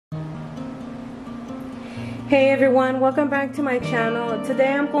Hey everyone, welcome back to my channel.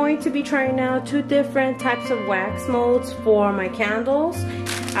 Today I'm going to be trying out two different types of wax molds for my candles.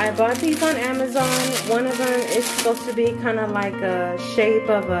 I bought these on Amazon. One of them is supposed to be kind of like a shape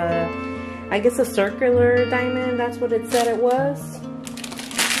of I guess a circular diamond. That's what it said it was.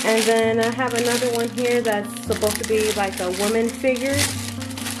 And then I have another one here that's supposed to be like a woman figure.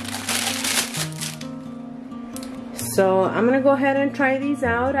 So I'm gonna go ahead and try these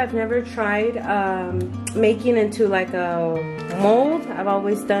out. I've never tried making into like a mold. I've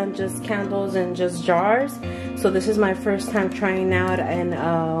always done just candles and just jars. So this is my first time trying out in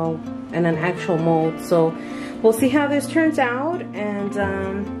an actual mold. So we'll see how this turns out, and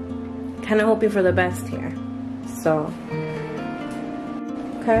kind of hoping for the best here. So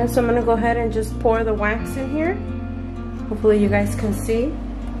okay, so I'm gonna go ahead and just pour the wax in here. Hopefully you guys can see.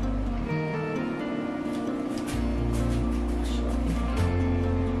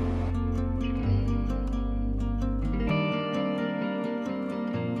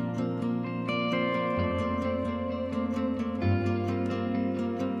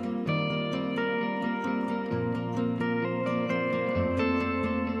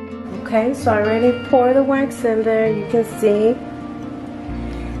 Okay, so I already poured the wax in there, you can see.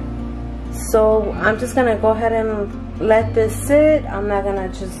 So I'm just gonna go ahead and let this sit. I'm gonna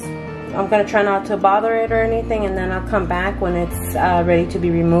try not to bother it or anything, and then I'll come back when it's ready to be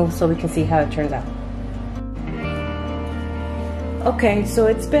removed so we can see how it turns out. Okay, so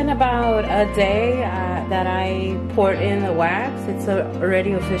it's been about a day that I poured in the wax. It's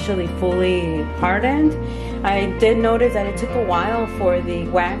already officially fully hardened. I did notice that it took a while for the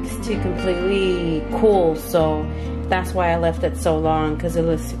wax to completely cool, so that's why I left it so long, because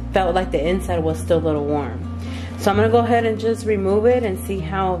felt like the inside was still a little warm. So I'm gonna go ahead and just remove it and see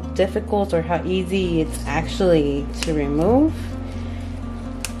how difficult or how easy it's actually to remove.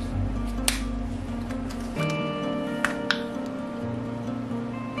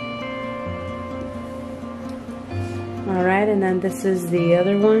 Alright, and then this is the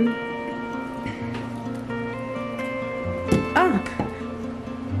other one. Ah!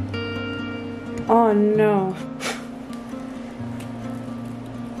 Oh no.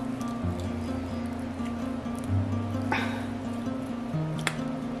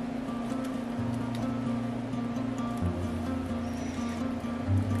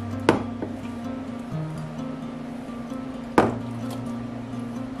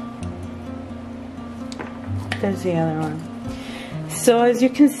 There's the other one. So as you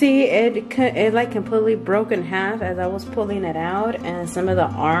can see, it like completely broke in half as I was pulling it out, and some of the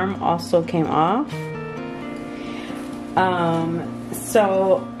arm also came off.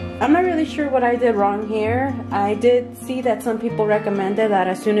 So I'm not really sure what I did wrong here. I did see that some people recommended that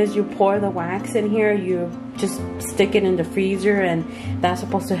as soon as you pour the wax in here, you just stick it in the freezer, and that's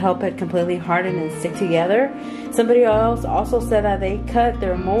supposed to help it completely harden and stick together. Somebody else also said that they cut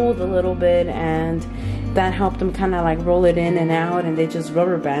their mold a little bit, and that helped them kind of like roll it in and out, and they just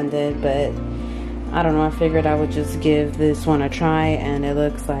rubber banded. But I don't know, I figured I would just give this one a try, and it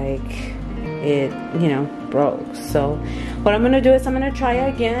looks like it, you know, broke. So what I'm gonna do is I'm gonna try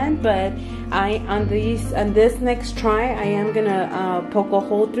again, but on this next try I am gonna poke a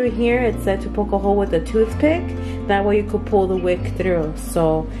hole through here. It said to poke a hole with a toothpick, that way you could pull the wick through.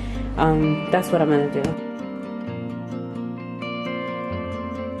 So that's what I'm gonna do.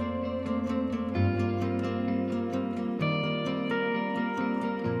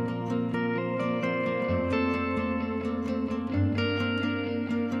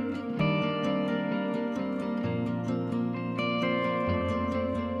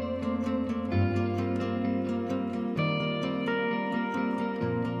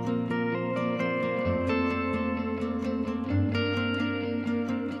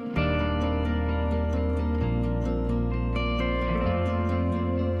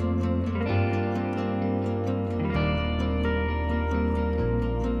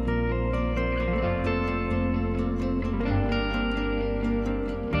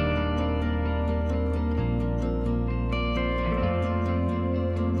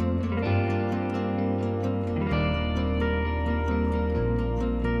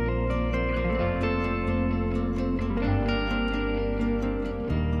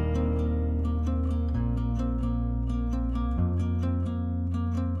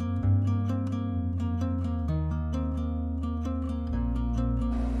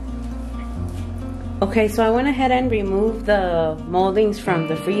 Okay, so I went ahead and removed the moldings from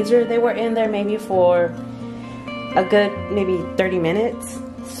the freezer. They were in there maybe for a good maybe 30 minutes.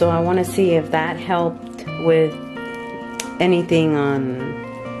 So I want to see if that helped with anything on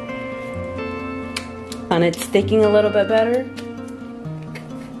it sticking a little bit better.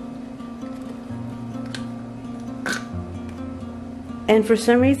 And for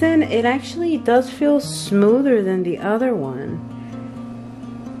some reason, it actually does feel smoother than the other one.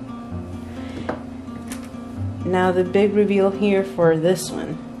 Now the big reveal here for this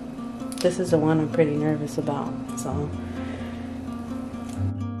one. This is the one I'm pretty nervous about, so.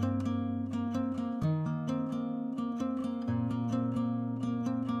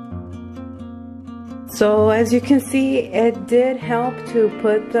 So as you can see, it did help to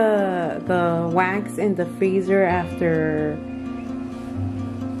put the wax in the freezer after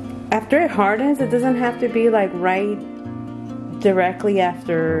it hardens. It doesn't have to be like right directly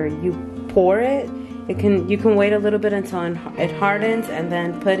after you pour it. You can wait a little bit until it hardens and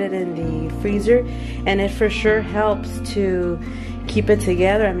then put it in the freezer, and it for sure helps to keep it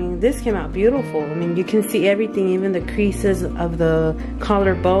together. I mean, this came out beautiful. I mean, you can see everything, even the creases of the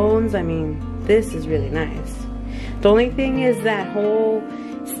collarbones. I mean, this is really nice. The only thing is that whole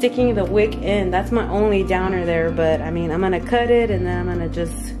sticking the wick in, that's my only downer there, but I mean, I'm gonna cut it and then I'm gonna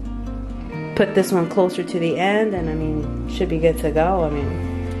just put this one closer to the end, and I mean, should be good to go. I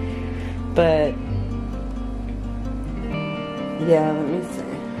mean, but yeah, let me see.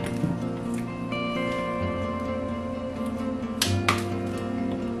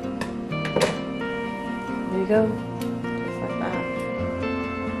 There you go. Just like that.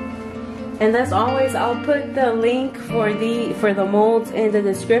 And as always, I'll put the link for the molds in the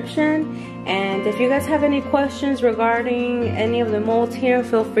description. And if you guys have any questions regarding any of the molds here,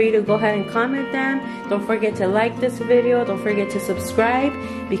 feel free to go ahead and comment them. Don't forget to like this video. Don't forget to subscribe,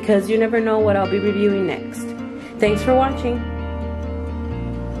 because you never know what I'll be reviewing next. Thanks for watching.